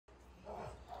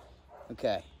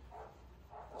Okay.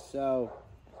 So,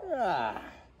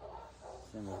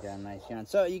 Simba's got a nice yawn.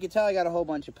 So you can tell I got a whole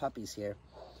bunch of puppies here.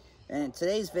 And in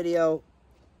today's video,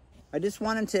 I just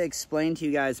wanted to explain to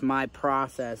you guys my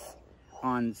process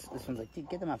on, this one's like, dude,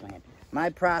 get them off my hand. My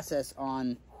process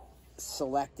on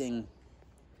selecting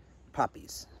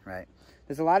puppies, right?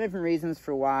 There's a lot of different reasons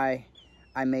for why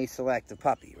I may select a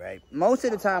puppy, right? Most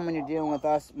of the time when you're dealing with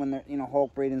us, when they're,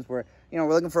 Hulk breedings, we're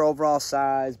looking for overall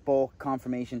size, bulk,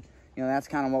 conformation. That's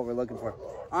kind of what we're looking for.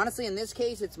 Honestly, in this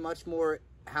case, it's much more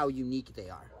how unique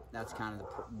they are. That's kind of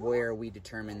where we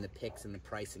determine the picks and the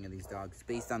pricing of these dogs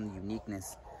based on the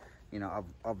uniqueness,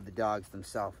 of the dogs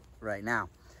themselves right now.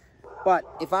 But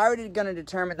if I were going to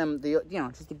determine them,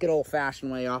 just a good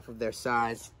old-fashioned way off of their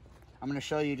size, I'm going to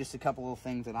show you just a couple of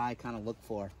things that I kind of look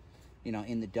for,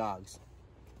 in the dogs.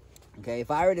 Okay, if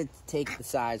I were to take the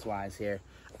size-wise here,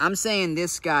 I'm saying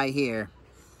this guy here,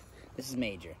 this is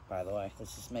Major, by the way.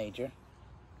 This is Major.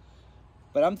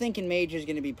 But I'm thinking Major's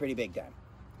going to be pretty big time.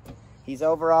 He's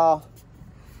overall,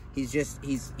 he's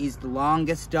the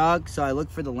longest dog, so I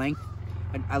look for the length.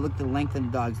 I look at the length of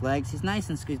the dog's legs. He's nice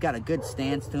and he's got a good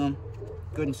stance to him,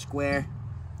 good and square.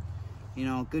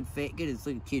 Good face, it's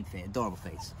like a cute face, adorable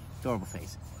face.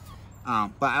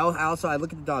 But I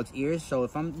look at the dog's ears. So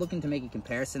if I'm looking to make a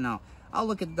comparison, I'll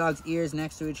look at the dog's ears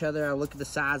next to each other. I'll look at the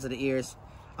size of the ears.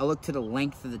 I'll look to the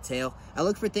length of the tail. I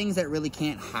look for things that really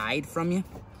can't hide from you.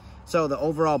 So the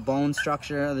overall bone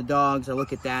structure of the dogs, I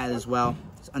look at that as well.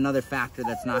 It's another factor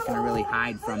that's not going to really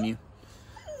hide from you.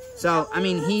 So, I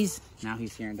mean, now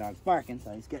he's hearing dogs barking,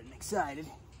 so he's getting excited.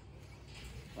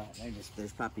 But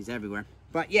there's puppies everywhere.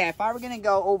 But yeah, if I were going to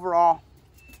go overall,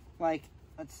 like,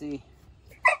 let's see.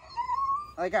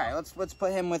 Like, all right, let's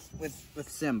put him with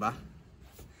Simba.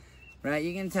 Right,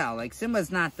 you can tell, like,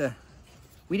 Simba's not the,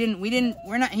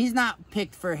 he's not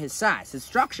picked for his size. His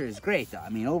structure is great, though. I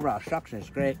mean, overall structure is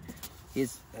great.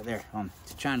 They're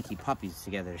trying to keep puppies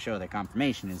together to show their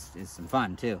conformation is some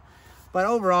fun, too. But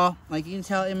overall, like you can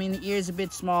tell, I mean, the ear's a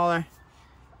bit smaller.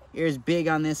 Ear's big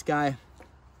on this guy.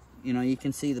 You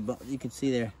can see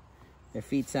their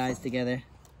feet size together.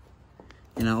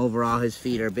 Overall, his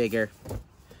feet are bigger.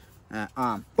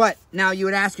 But now you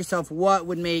would ask yourself, what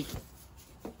would make...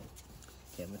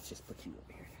 Okay, let's just put you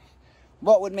over here.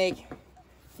 What would make,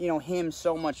 him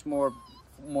so much more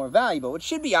valuable? It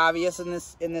should be obvious in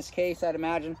this case, I'd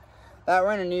imagine. That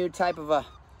we're in a new type of a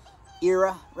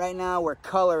era right now where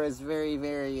color is very,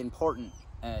 very important.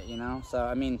 So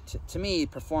I mean, to me,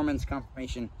 performance,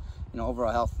 conformation,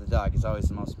 overall health of the dog is always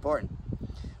the most important.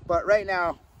 But right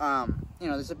now,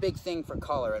 there's a big thing for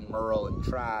color and Merle and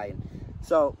Tri. And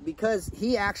so because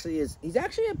he's actually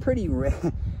a pretty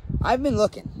rare. I've been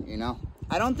looking,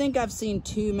 I don't think I've seen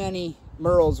too many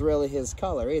Merles really his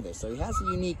color either. So he has a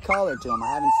unique color to him.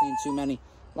 I haven't seen too many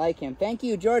like him. Thank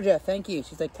you, Georgia. Thank you.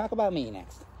 She's like, talk about me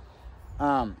next.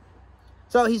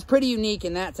 So he's pretty unique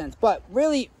in that sense. But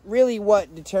really, really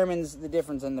what determines the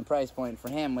difference in the price point for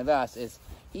him with us is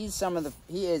he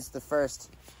is the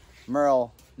first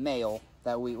Merle male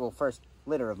first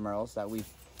litter of Merles that we've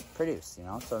produced,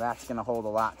 So that's going to hold a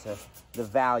lot to the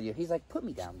value. He's like, put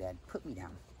me down, Dad. Put me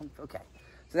down. Okay.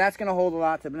 So that's going to hold a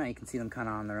lot to, but now you can see them kind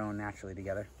of on their own naturally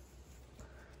together.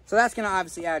 So that's going to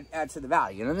obviously add to the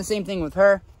value. And the same thing with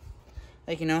her.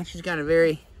 Like, she's got a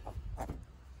very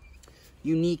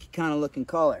unique kind of looking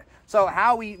color. So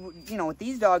how we, with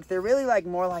these dogs, they're really like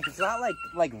more like, it's not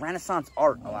like Renaissance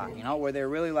art a lot, where they're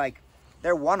really like,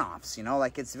 they're one-offs,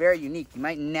 like it's very unique. You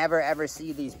might never ever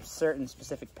see these certain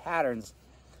specific patterns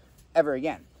ever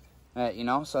again,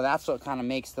 so that's what kind of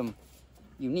makes them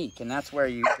unique. And that's where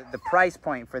the price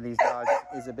point for these dogs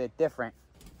is a bit different.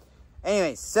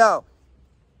 Anyways, so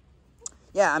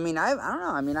yeah, I mean, I don't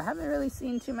know. I mean, I haven't really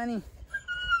seen too many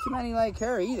like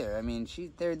her either. I mean,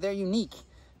 they're unique,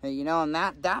 and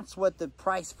that's what the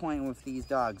price point with these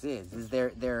dogs is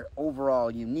their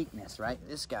overall uniqueness, right?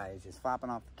 This guy is just flopping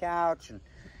off the couch, and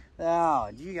oh,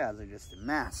 you guys are just a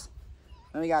mess.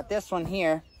 Then we got this one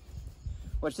here,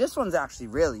 which this one's actually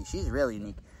she's really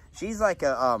unique. She's like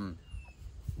a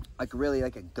really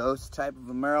like a ghost type of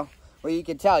a Merle, where you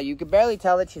could barely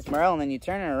tell that she's Merle, and then you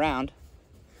turn her around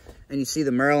and you see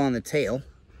the Merle on the tail,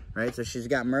 right? So she's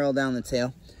got Merle down the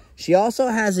tail. She also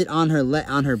has it on her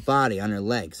body, on her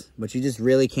legs, but you just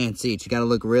really can't see it. You got to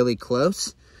look really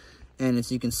close,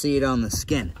 and you can see it on the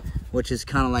skin, which is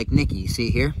kind of like Nikki. You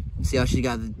see here? See how she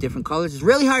got the different colors? It's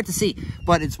really hard to see,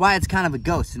 but it's why it's kind of a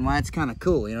ghost and why it's kind of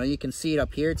cool. You can see it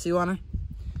up here too on her,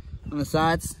 on the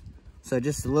sides. So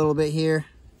just a little bit here,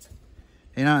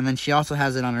 and then she also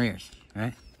has it on her ears,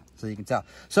 right? So you can tell.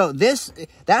 So that's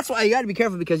why you got to be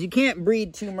careful, because you can't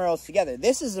breed two Merles together.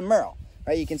 This is a Merle.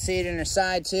 Right, you can see it in her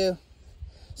side too.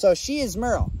 So she is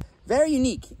Merle. Very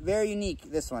unique,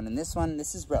 this one. And this one,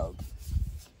 this is Rogue.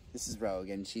 This is Rogue,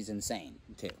 and she's insane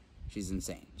too. She's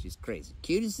insane. She's crazy.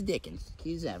 Cute as the dickens.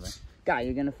 Cute as ever. Guy,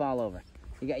 you're gonna fall over.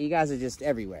 You guys are just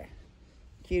everywhere.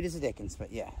 Cute as the dickens,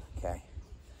 but yeah, okay.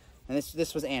 And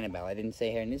this was Annabelle. I didn't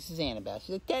say her, and this is Annabelle. She's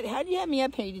like, Dad, how'd you have me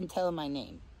up here? You didn't tell her my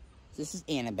name. This is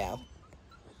Annabelle.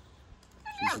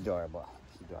 She's adorable.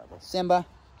 She's adorable. Simba.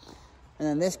 And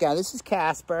then this guy, this is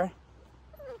Casper.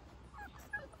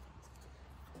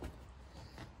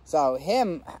 So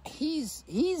him,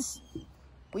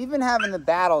 we've been having the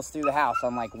battles through the house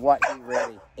on like what he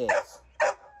really is.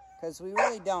 Because we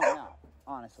really don't know,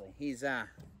 honestly. He's, I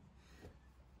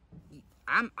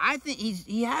think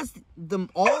he has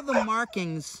all the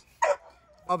markings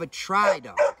of a tri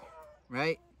dog,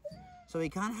 right? So he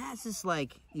kind of has this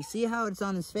like, you see how it's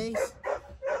on his face?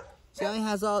 See how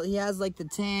he has like the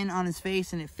tan on his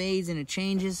face and it fades and it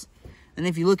changes. And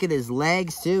if you look at his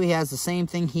legs too, he has the same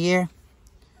thing here.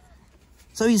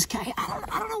 So he's,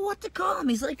 I don't know what to call him.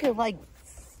 He's like a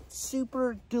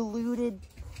super diluted,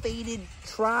 faded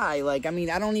tri. Like, I mean,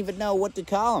 I don't even know what to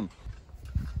call him.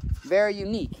 Very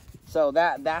unique. So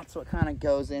that's what kind of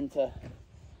goes into,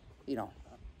 you know,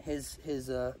 his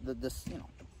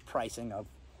pricing of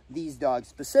these dogs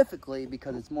specifically,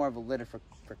 because it's more of a litter for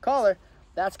color.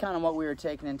 That's kind of what we were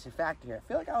taking into factor here. I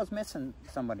feel like I was missing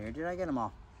somebody here. Did I get them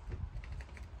all?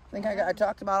 I think I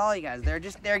talked about all you guys.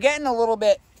 They're getting a little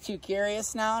bit too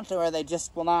curious now to where they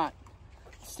just will not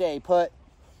stay put.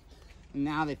 And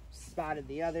now they've spotted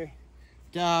the other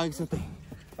dogs that they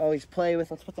always play with.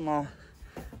 Let's put them all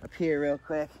up here real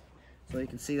quick so you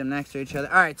can see them next to each other.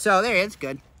 All right, so there it's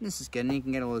good. This is good, and you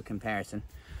can get a little comparison.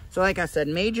 So like I said,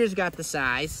 Major's got the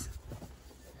size.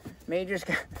 Major's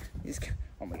got,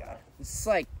 oh my God. It's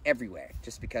like everywhere,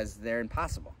 just because they're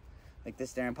impossible. Like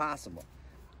this, they're impossible.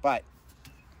 But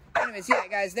anyways, yeah,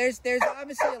 guys, there's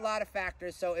obviously a lot of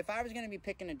factors. So if I was going to be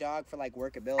picking a dog for like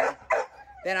workability,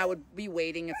 then I would be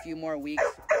waiting a few more weeks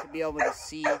to be able to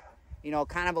see, you know,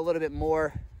 kind of a little bit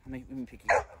more. Let me pick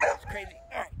you up. It's crazy.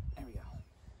 All right, there we go.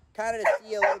 Kind of to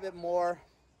see a little bit more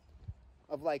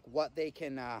of like what they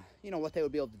can, you know, what they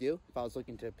would be able to do if I was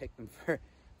looking to pick them for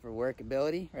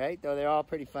workability, right? Though they're all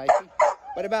pretty feisty.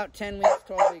 But about 10 weeks,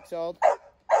 12 weeks old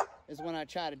is when I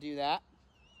try to do that.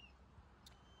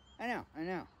 I know.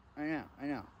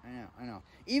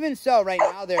 Even so, right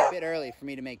now, they're a bit early for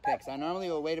me to make picks. I normally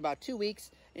will wait about 2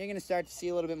 weeks, and you're going to start to see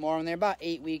a little bit more. When they're about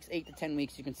 8 weeks, 8 to 10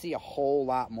 weeks, you can see a whole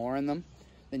lot more in them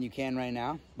than you can right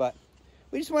now. But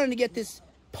we just wanted to get this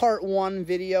part 1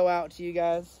 video out to you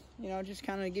guys. You know, just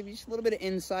kind of give you just a little bit of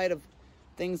insight of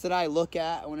things that I look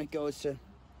at when it goes to,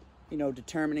 you know,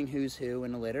 determining who's who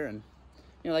in a litter. And,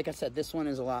 you know, like I said, this one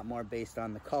is a lot more based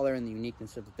on the color and the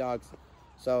uniqueness of the dogs.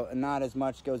 So not as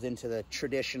much goes into the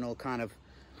traditional kind of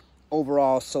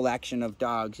overall selection of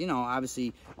dogs. You know,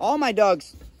 obviously, all my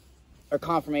dogs are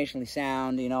conformationally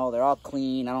sound. You know, they're all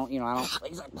clean. I don't,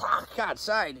 he's like, oh, God,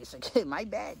 sorry. He's like, hey, my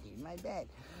bad, dude, my bad.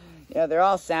 Yeah, they're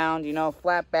all sound, you know,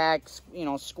 flat backs, you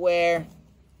know, square,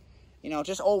 you know,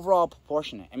 just overall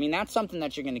proportionate. I mean, that's something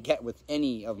that you're going to get with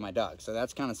any of my dogs. So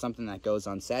that's kind of something that goes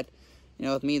unsaid. You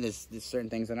know, with me, there's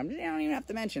certain things that I don't even have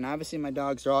to mention. Obviously, my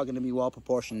dogs are all going to be well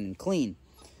proportioned and clean.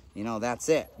 You know, that's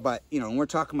it. But, you know, when we're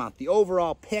talking about the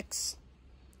overall picks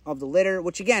of the litter,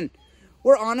 which, again,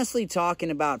 we're honestly talking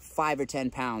about 5 or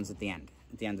 10 pounds at the end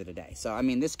of the day. So, I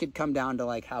mean, this could come down to,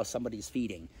 like, how somebody's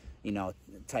feeding, you know,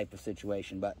 type of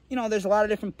situation. But, you know, there's a lot of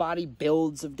different body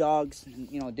builds of dogs, and,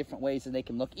 you know, different ways that they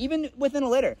can look. Even within a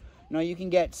litter, you know, you can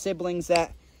get siblings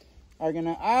that are going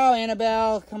to, oh,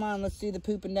 Annabelle, come on, let's see the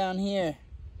pooping down here.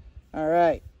 All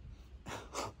right.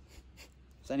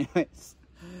 So, anyways.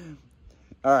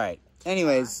 All right.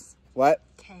 Anyways, chaos. What?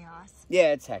 Chaos.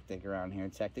 Yeah, it's hectic around here.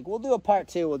 It's hectic. We'll do a part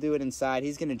 2. We'll do it inside.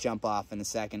 He's going to jump off in a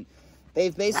second.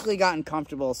 They've basically gotten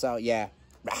comfortable, so yeah.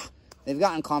 They've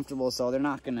gotten comfortable, so they're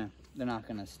not going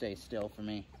to stay still for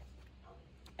me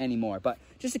anymore. But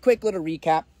just a quick little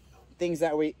recap. Things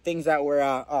that were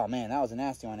oh man, that was a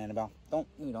nasty one, Annabelle. Don't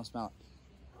smell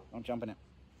it. Don't jump in it.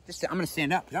 I'm going to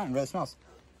stand up. That one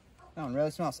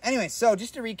really smells. Anyway, so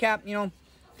just to recap, you know,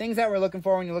 things that we're looking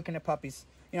for when you're looking at puppies.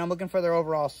 You know, I'm looking for their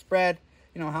overall spread.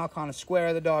 You know, how kind of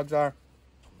square the dogs are.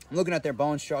 I'm looking at their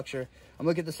bone structure. I'm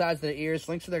looking at the size of their ears,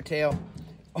 lengths of their tail.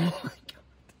 Oh, my God.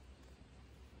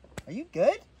 Are you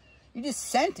good? You just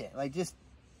sent it. Like, just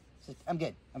I'm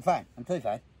good. I'm fine. I'm totally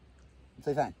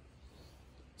fine.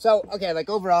 So, okay, like,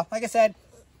 overall, like I said,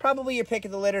 probably your pick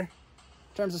of the litter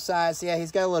in terms of size. Yeah,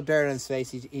 he's got a little dirt on his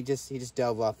face. He just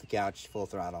dove off the couch full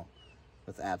throttle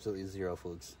with absolutely zero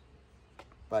fluks.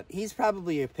 But he's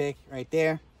probably your pick right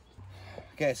there.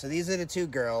 Okay, so these are the two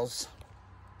girls,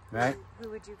 right? Who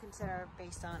would you consider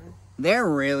based on? They're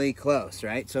really close,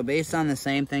 right? So based on the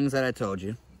same things that I told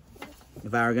you,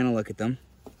 if I were going to look at them.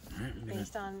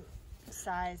 Based on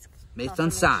size. Based on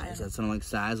size. That's what I like,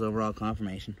 size, overall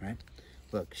conformation, right?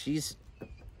 Look, she's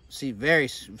very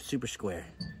super square.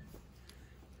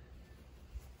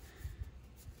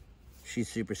 She's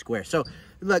super square. So,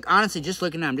 look, honestly, just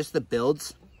looking at them, just the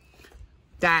builds,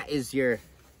 that is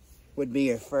would be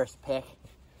your first pick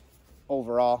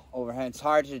overall overhead. It's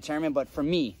hard to determine, but for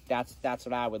me, that's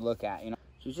what I would look at. You know,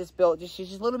 she's just built, she's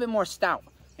just a little bit more stout.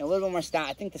 A little bit more stout.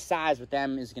 I think the size with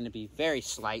them is going to be very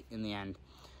slight in the end.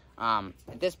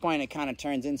 At this point, it kind of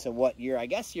turns into what I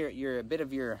guess you're a bit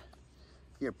of your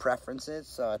preferences.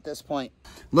 So at this point,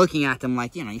 looking at them,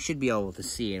 like, you know, you should be able to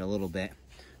see it a little bit.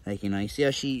 Like, you know, you see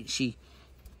how she see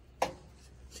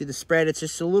the spread. It's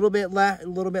just a little bit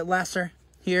lesser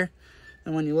here.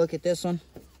 And when you look at this one,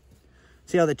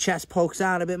 see how the chest pokes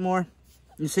out a bit more.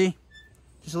 You see,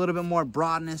 just a little bit more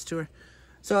broadness to her.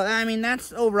 So I mean,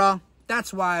 that's overall.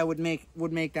 That's why I would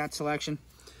make that selection.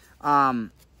 I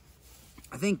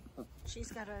think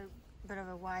she's got a bit of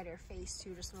a wider face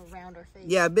too, just a little rounder face.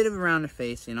 Yeah, a bit of a rounder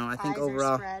face. You know, I think Eyes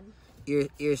overall. Are spread.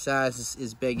 Ear size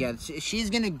is big. Yeah, she's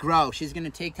gonna grow. She's gonna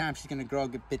take time. She's gonna grow a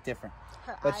bit different.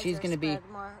 But she's gonna be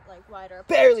more like wider.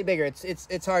 Barely bigger.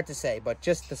 It's hard to say, but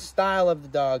just the style of the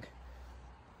dog,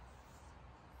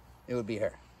 it would be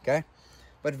her. Okay,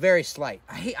 but very slight.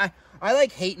 I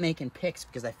hate making picks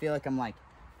because I feel like I'm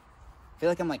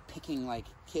picking like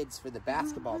kids for the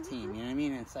basketball team. You know what I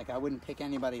mean? It's like I wouldn't pick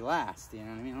anybody last. You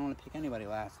know what I mean? I don't want to pick anybody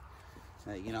last.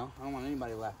 You know, I don't want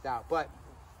anybody left out. But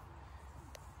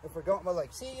if we're going, but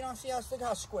like, see, you know, look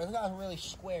how square, look how really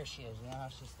square she is. You know how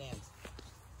she stands.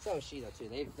 So is she though too.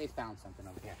 They found something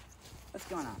over here. What's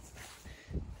going on?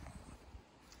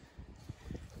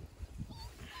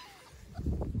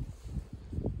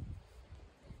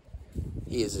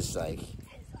 He is just like,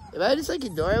 am I just like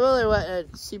adorable or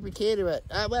what? Super kid or what?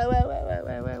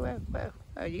 Wow.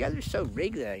 Oh, you guys are so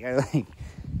wriggly. You're like,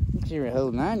 you're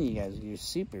holding on, you guys. You're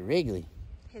super wriggly.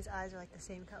 His eyes are like the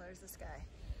same color as the sky.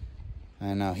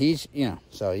 I know. He's, you know,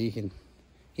 so you can,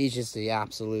 he's just the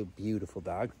absolute beautiful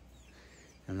dog.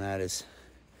 And that is,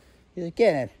 look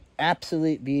at it.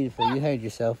 Absolute beautiful. You heard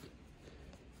yourself.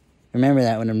 Remember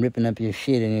that when I'm ripping up your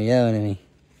shit and you're yelling at me.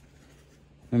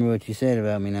 Remember what you said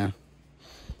about me now.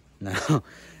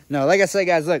 No, like I said,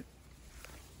 guys, look.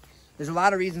 There's a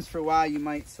lot of reasons for why you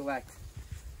might select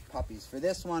puppies. For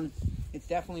this one, it's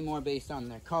definitely more based on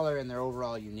their color and their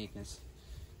overall uniqueness.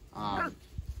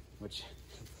 Which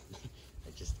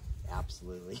are just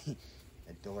absolutely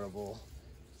adorable.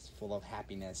 It's full of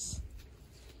happiness.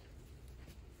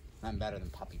 Nothing better than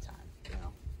puppy time, you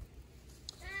know.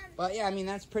 But yeah, I mean,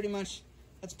 that's pretty much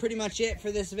it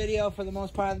for this video. For the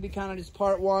most part, it'll be kind of just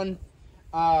part one.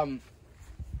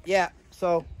 Yeah,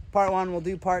 so part one, we'll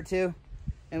do part two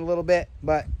in a little bit,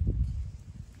 but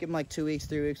give them like 2 weeks,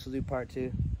 3 weeks, we'll do part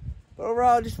two. But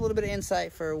overall, just a little bit of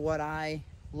insight for what I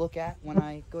look at when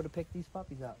I go to pick these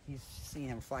puppies up. He's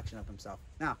seeing a reflection of himself.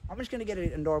 Now, I'm just going to get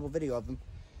an adorable video of them,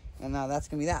 and that's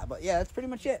going to be that. But yeah, that's pretty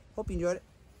much it. Hope you enjoyed it.